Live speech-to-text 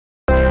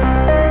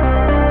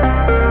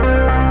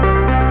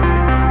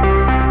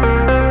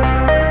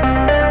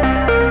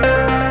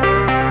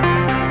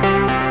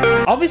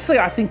obviously,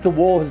 I think the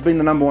wall has been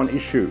the #1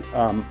 issue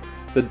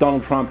that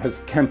Donald Trump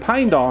has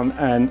campaigned on,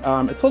 and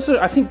it's also,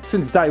 I think,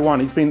 since day one,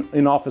 he's been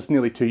in office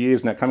nearly 2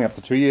 years now, coming up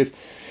to 2 years.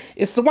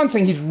 It's the one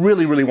thing he's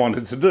really, really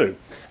wanted to do.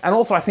 And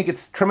also, I think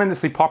it's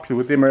tremendously popular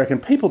with the American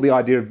people, the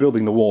idea of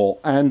building the wall,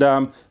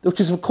 and which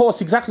is, of course,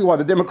 exactly why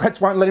the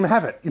Democrats won't let him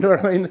have it. You know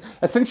what I mean?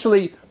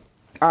 Essentially,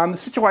 the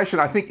situation,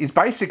 I think, is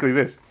basically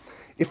this.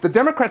 If the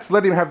Democrats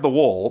let him have the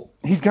wall,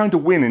 he's going to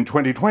win in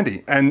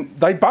 2020. And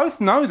they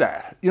both know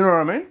that, you know what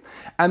I mean?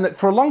 And that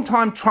for a long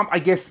time, Trump, I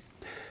guess,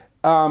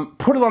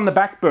 put it on the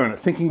back burner,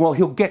 thinking, well,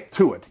 he'll get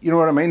to it, you know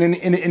what I mean?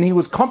 And he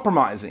was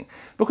compromising.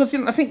 Because, you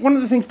know, I think one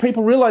of the things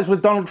people realize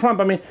with Donald Trump,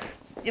 I mean,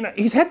 you know,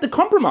 he's had to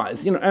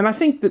compromise, you know, and I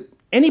think that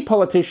any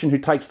politician who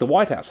takes the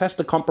White House has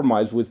to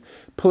compromise with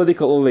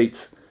political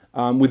elites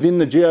within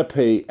the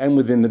GOP and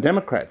within the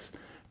Democrats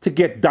to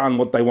get done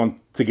what they want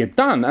to get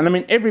done. And I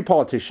mean, every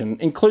politician,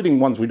 including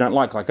ones we don't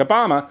like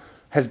Obama,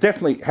 has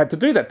definitely had to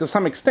do that to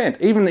some extent,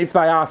 even if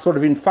they are sort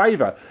of in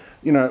favour,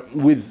 you know,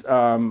 with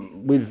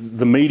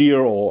the media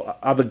or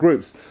other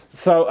groups.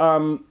 So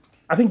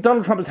I think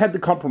Donald Trump has had to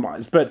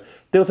compromise, but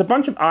there was a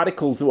bunch of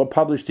articles that were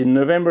published in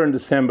November and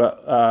December,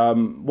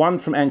 one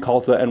from Ann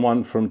Coulter and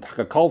one from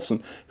Tucker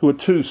Carlson, who are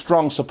two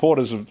strong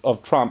supporters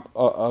of Trump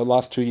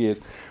last 2 years,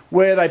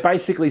 where they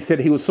basically said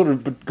he was sort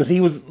of, because he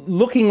was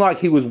looking like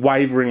he was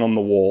wavering on the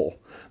wall,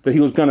 that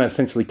he was going to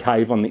essentially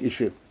cave on the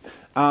issue.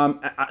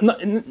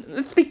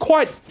 Let's be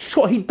quite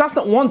sure, he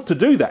doesn't want to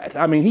do that.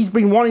 I mean, he's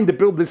been wanting to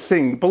build this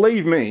thing,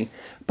 believe me,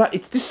 but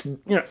it's just,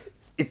 you know,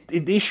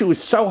 the issue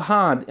is so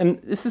hard,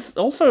 and this is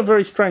also a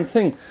very strange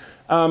thing.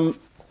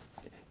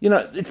 You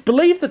know, it's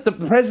believed that the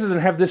president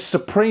have this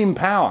supreme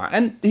power,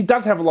 and he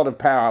does have a lot of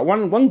power.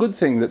 One good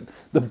thing that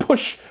the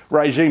Bush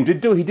regime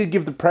did do, he did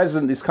give the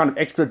president this kind of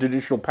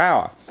extrajudicial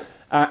power.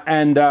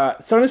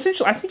 So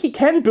essentially, I think he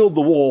can build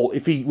the wall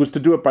if he was to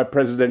do it by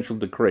presidential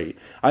decree.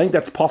 I think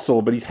that's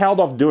possible, but he's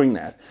held off doing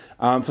that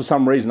for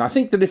some reason. I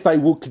think that if they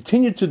will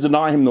continue to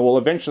deny him the wall,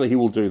 eventually he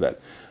will do that.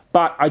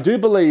 But I do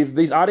believe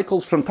these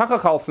articles from Tucker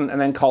Carlson and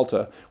Ann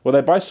Coulter, where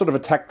they both sort of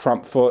attacked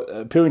Trump for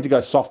appearing to go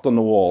soft on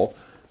the wall,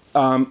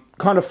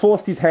 kind of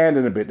forced his hand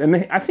in a bit.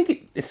 And I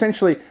think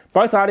essentially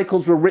both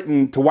articles were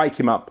written to wake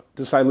him up,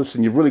 to say,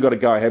 listen, you've really got to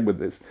go ahead with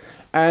this.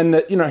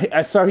 And, you know,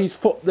 so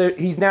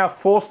he's now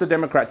forced the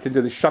Democrats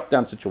into this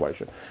shutdown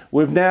situation.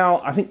 We've now,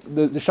 I think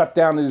the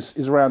shutdown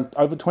is around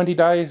over 20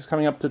 days,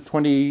 coming up to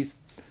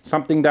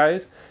 20-something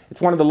days. It's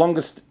one of the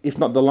longest, if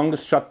not the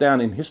longest, shutdown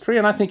in history,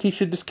 and I think he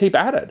should just keep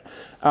at it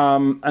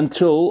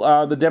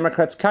until the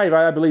Democrats cave.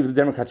 I believe the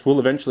Democrats will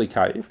eventually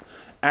cave,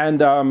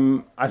 and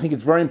I think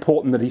it's very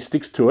important that he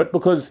sticks to it,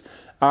 because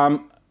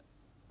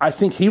I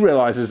think he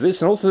realises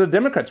this, and also the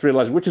Democrats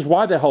realise it, which is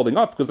why they're holding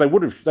off, because they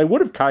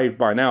would have caved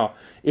by now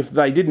if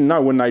they didn't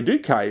know when they do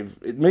cave.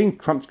 It means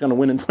Trump's going to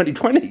win in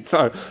 2020.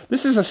 So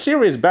this is a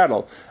serious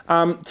battle.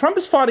 Trump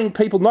is fighting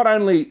people not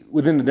only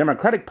within the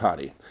Democratic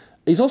Party.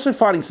 He's also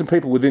fighting some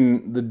people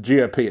within the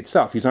GOP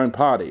itself, his own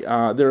party.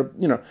 There are,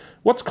 you know,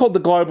 what's called the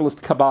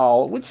globalist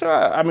cabal, which,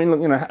 I mean,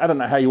 you know, I don't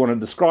know how you want to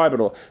describe it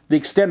or the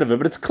extent of it,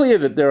 but it's clear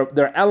that there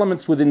are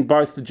elements within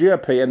both the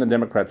GOP and the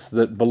Democrats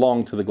that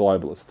belong to the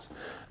globalists.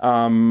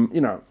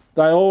 You know,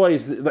 they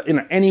always, you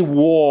know, any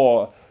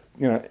war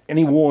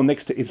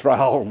next to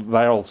Israel,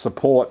 they'll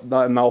support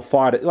and they'll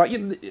fight it.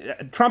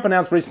 Like, Trump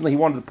announced recently he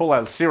wanted to pull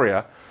out of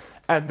Syria.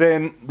 And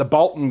then the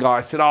Bolton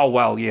guy said, oh,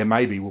 well, yeah,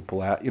 maybe we'll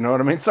pull out. You know what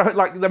I mean? So,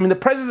 like, I mean, the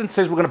president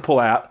says we're going to pull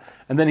out.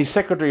 And then his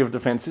Secretary of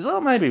Defense says, oh,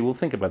 maybe we'll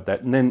think about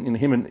that. And then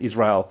him and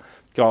Israel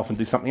go off and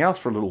do something else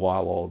for a little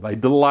while. Or they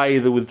delay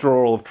the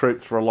withdrawal of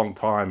troops for a long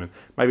time. And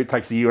maybe it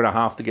takes a year and a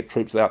half to get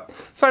troops out.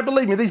 So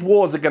believe me, these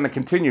wars are going to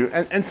continue.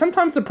 And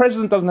sometimes the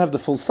president doesn't have the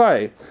full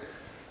say.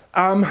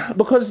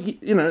 Because,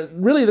 you know,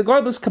 really the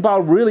globalist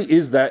cabal really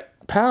is that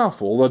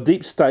powerful. The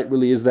deep state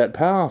really is that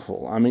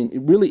powerful. I mean, it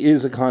really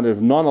is a kind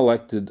of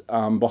non-elected,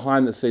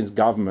 behind-the-scenes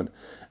government.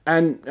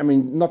 And, I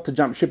mean, not to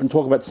jump ship and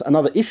talk about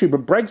another issue,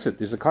 but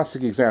Brexit is a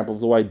classic example of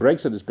the way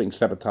Brexit is being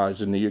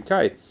sabotaged in the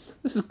UK.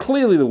 This is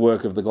clearly the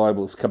work of the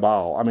globalist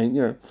cabal. I mean,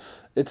 you know,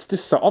 it's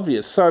just so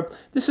obvious. So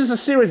this is a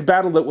serious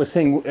battle that we're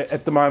seeing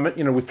at the moment,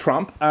 you know, with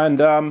Trump.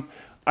 And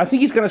I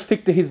think he's going to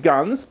stick to his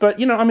guns, but,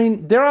 you know, I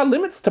mean, there are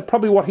limits to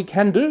probably what he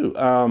can do,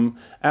 and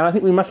I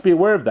think we must be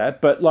aware of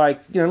that, but,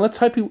 like, you know, let's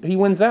hope he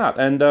wins out,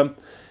 and,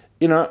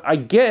 you know, I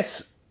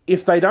guess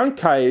if they don't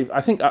cave,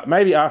 I think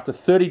maybe after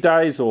 30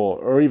 days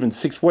or even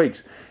 6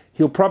 weeks,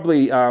 he'll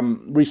probably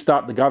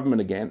restart the government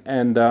again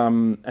and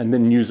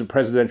then use a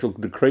presidential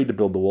decree to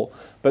build the wall,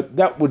 but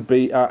that would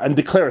be, and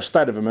declare a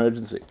state of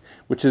emergency,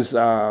 which is,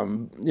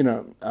 you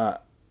know,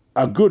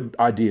 a good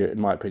idea,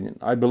 in my opinion.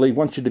 I believe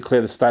once you declare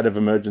the state of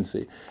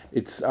emergency,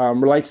 it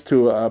relates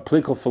to a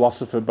political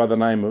philosopher by the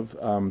name of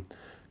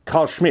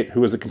Carl Schmitt,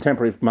 who was a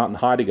contemporary of Martin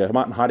Heidegger.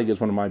 Martin Heidegger is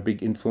one of my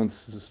big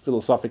influences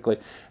philosophically,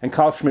 and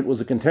Carl Schmitt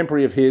was a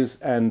contemporary of his,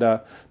 and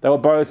they were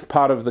both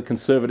part of the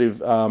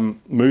conservative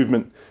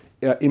movement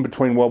in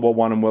between World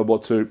War I and World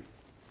War II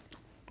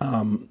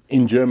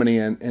in Germany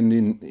and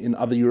in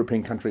other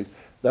European countries.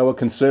 They were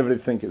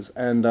conservative thinkers,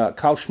 and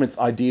Carl Schmitt's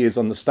ideas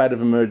on the state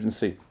of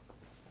emergency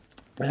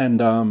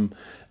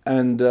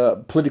and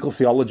political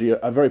theology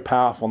are very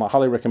powerful, and I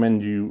highly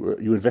recommend you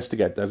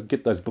investigate those.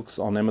 Get those books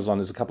on Amazon.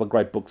 There's a couple of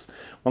great books.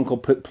 One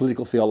called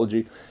Political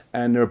Theology,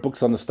 and there are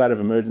books on the state of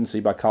emergency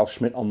by Carl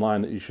Schmitt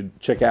online that you should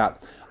check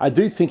out. I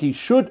do think he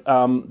should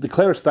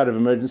declare a state of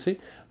emergency,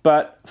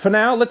 but for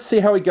now, let's see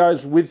how he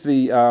goes with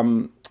the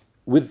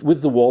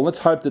with the wall. Let's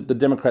hope that the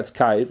Democrats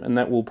cave, and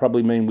that will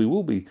probably mean we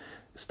will be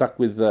stuck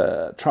with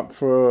Trump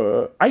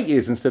for 8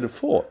 years instead of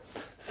 4.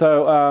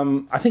 So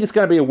I think it's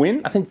going to be a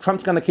win. I think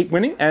Trump's going to keep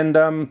winning. And,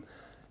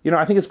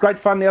 I think it's great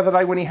fun the other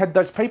day when he had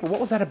those people.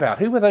 What was that about?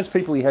 Who were those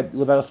people he had?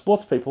 Well, they were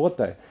sports people, weren't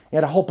they? He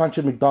had a whole bunch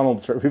of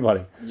McDonald's for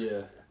everybody.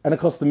 Yeah. And, of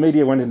course, the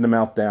media went into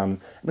meltdown.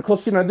 And, of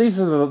course, these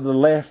are the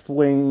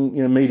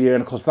left-wing, media.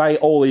 And, of course, they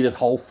all eat at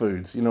Whole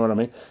Foods. You know what I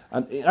mean?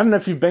 And I don't know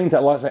if you've been to,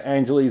 like,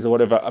 Angeles or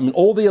whatever. I mean,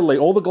 all the elite,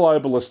 all the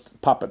globalist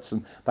puppets,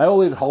 and they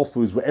all eat at Whole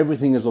Foods where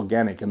everything is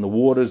organic and the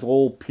water's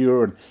all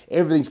pure and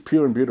everything's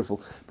pure and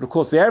beautiful. But, of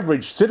course, the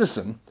average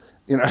citizen,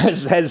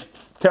 has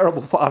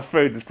terrible fast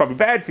food that's probably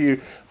bad for you.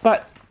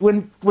 But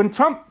when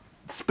Trump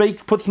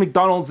puts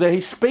McDonald's there,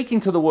 he's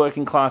speaking to the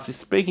working class, he's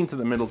speaking to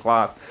the middle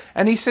class,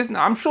 and he says,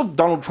 I'm sure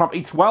Donald Trump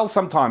eats well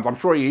sometimes. I'm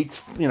sure he eats,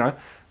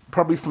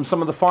 probably from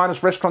some of the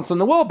finest restaurants in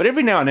the world, but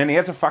every now and then he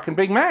has a fucking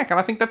Big Mac, and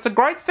I think that's a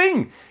great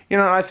thing.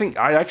 And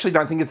I actually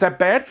don't think it's that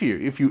bad for you.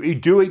 If you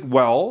do eat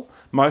well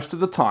most of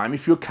the time,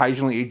 if you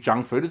occasionally eat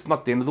junk food, it's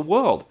not the end of the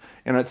world.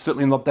 It's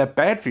certainly not that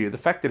bad for you. The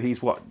fact that he's,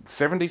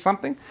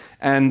 70-something,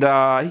 and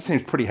he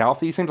seems pretty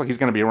healthy. He seems like he's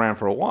going to be around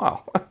for a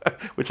while,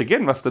 which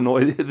again must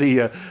annoy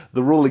the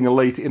ruling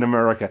elite in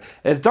America.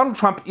 As Donald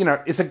Trump,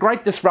 is a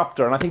great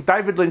disruptor, and I think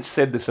David Lynch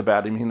said this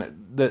about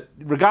him, that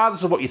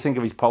regardless of what you think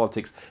of his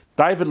politics,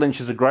 Donald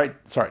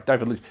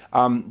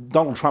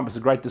Trump is a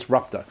great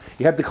disruptor.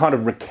 He had to kind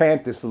of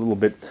recant this a little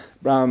bit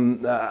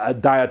a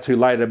day or two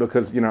later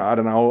because, I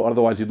don't know,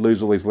 otherwise he'd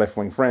lose all his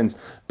left-wing friends.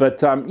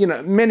 But,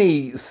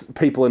 many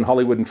people in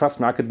Hollywood, and trust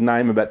me, I could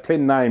name about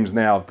 10 names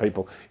now of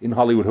people in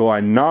Hollywood who I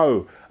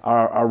know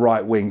are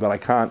right-wing, but I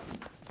can't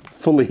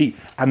fully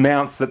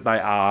announce that they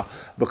are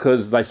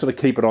because they sort of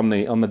keep it on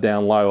the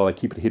down low, or they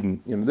keep it hidden.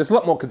 There's a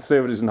lot more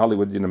conservatives in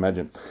Hollywood than you can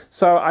imagine.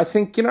 So I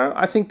think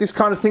this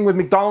kind of thing with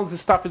McDonald's and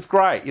stuff is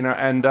great.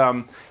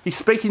 And he's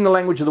speaking the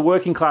language of the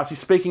working class. He's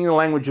speaking the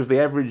language of the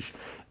average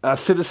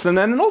citizen,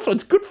 and also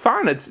it's good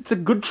fun. It's a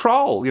good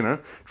troll.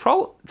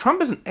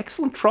 Trump is an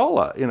excellent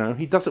troller.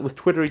 He does it with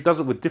Twitter. He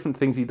does it with different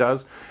things he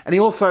does, and he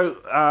also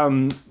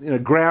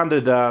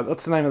grounded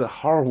what's the name of the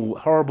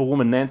horrible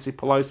woman, Nancy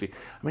Pelosi.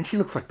 I mean, she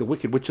looks like the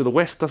Wicked Witch of the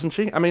West, doesn't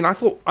she? I mean, I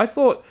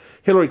thought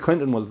Hillary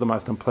Clinton was the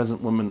most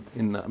unpleasant woman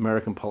in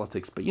American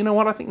politics, but you know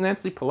what? I think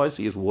Nancy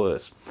Pelosi is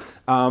worse.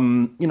 I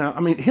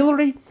mean,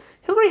 Hillary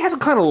has a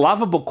kind of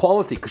lovable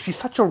quality because she's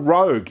such a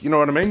rogue, you know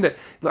what I mean?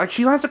 That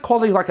she has a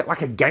quality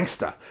like a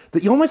gangster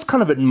that you almost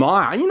kind of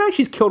admire. And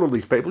she's killed all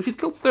these people. She's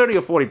killed 30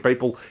 or 40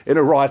 people in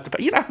a rise to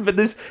but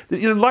there's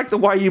like the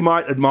way you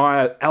might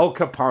admire Al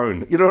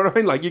Capone, you know what I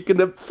mean? Like you can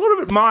sort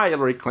of admire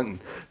Hillary Clinton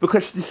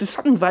because there's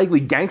something vaguely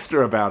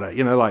gangster about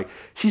her, like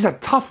she's a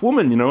tough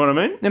woman, you know what I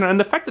mean? And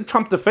the fact that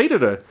Trump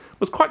defeated her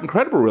was quite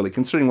incredible, really,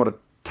 considering what a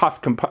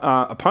tough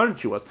opponent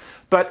she was.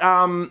 But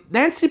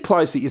Nancy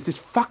Pelosi is this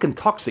fucking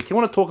toxic. You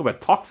want to talk about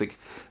toxic?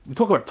 We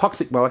talk about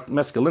toxic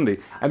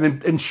masculinity. And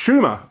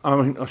Schumer,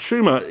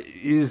 Schumer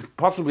is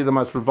possibly the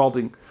most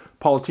revolting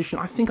politician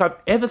I think I've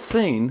ever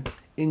seen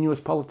in US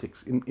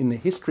politics, in the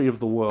history of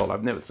the world.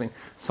 I've never seen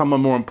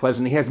someone more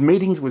unpleasant. He has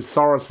meetings with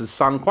Soros'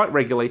 son quite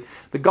regularly.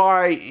 The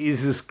guy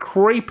is as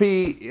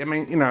creepy,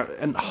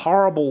 and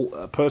horrible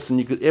person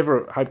you could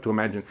ever hope to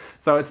imagine.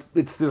 So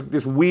it's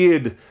this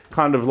weird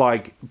kind of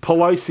like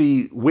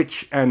Pelosi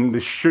witch and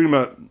this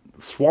Schumer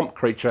swamp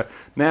creature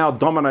now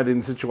dominating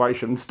the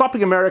situation and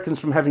stopping Americans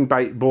from having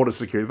border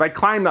security. They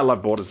claim they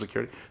love border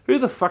security. Who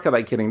the fuck are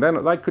they kidding?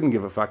 They couldn't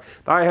give a fuck.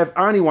 They have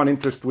only one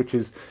interest, which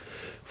is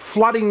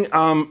flooding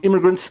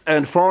immigrants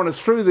and foreigners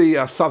through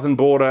the southern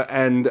border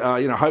and,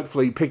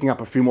 hopefully picking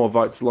up a few more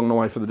votes along the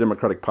way for the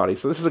Democratic Party.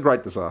 So this is a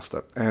great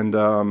disaster. And,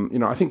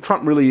 I think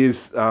Trump really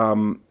is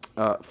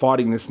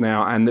fighting this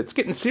now, and it's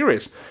getting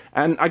serious.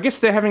 And I guess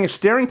they're having a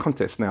staring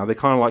contest now. They're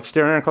kind of like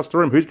staring across the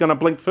room. Who's going to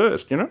blink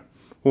first,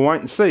 We'll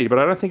wait and see. But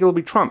I don't think it'll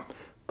be Trump.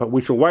 But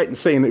we shall wait and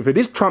see. And if it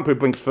is Trump who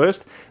blinks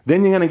first,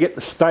 then you're going to get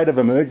the state of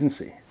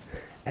emergency.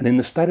 And in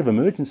the state of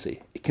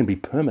emergency, it can be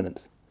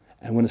permanent.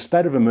 And when a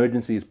state of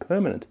emergency is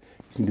permanent,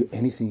 you can do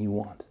anything you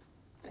want.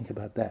 Think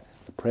about that.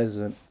 The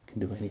president can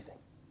do anything.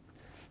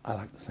 I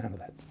like the sound of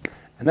that.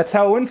 And that's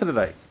how I win for the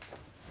day.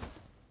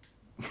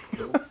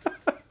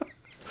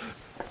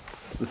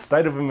 The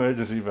state of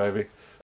emergency, baby.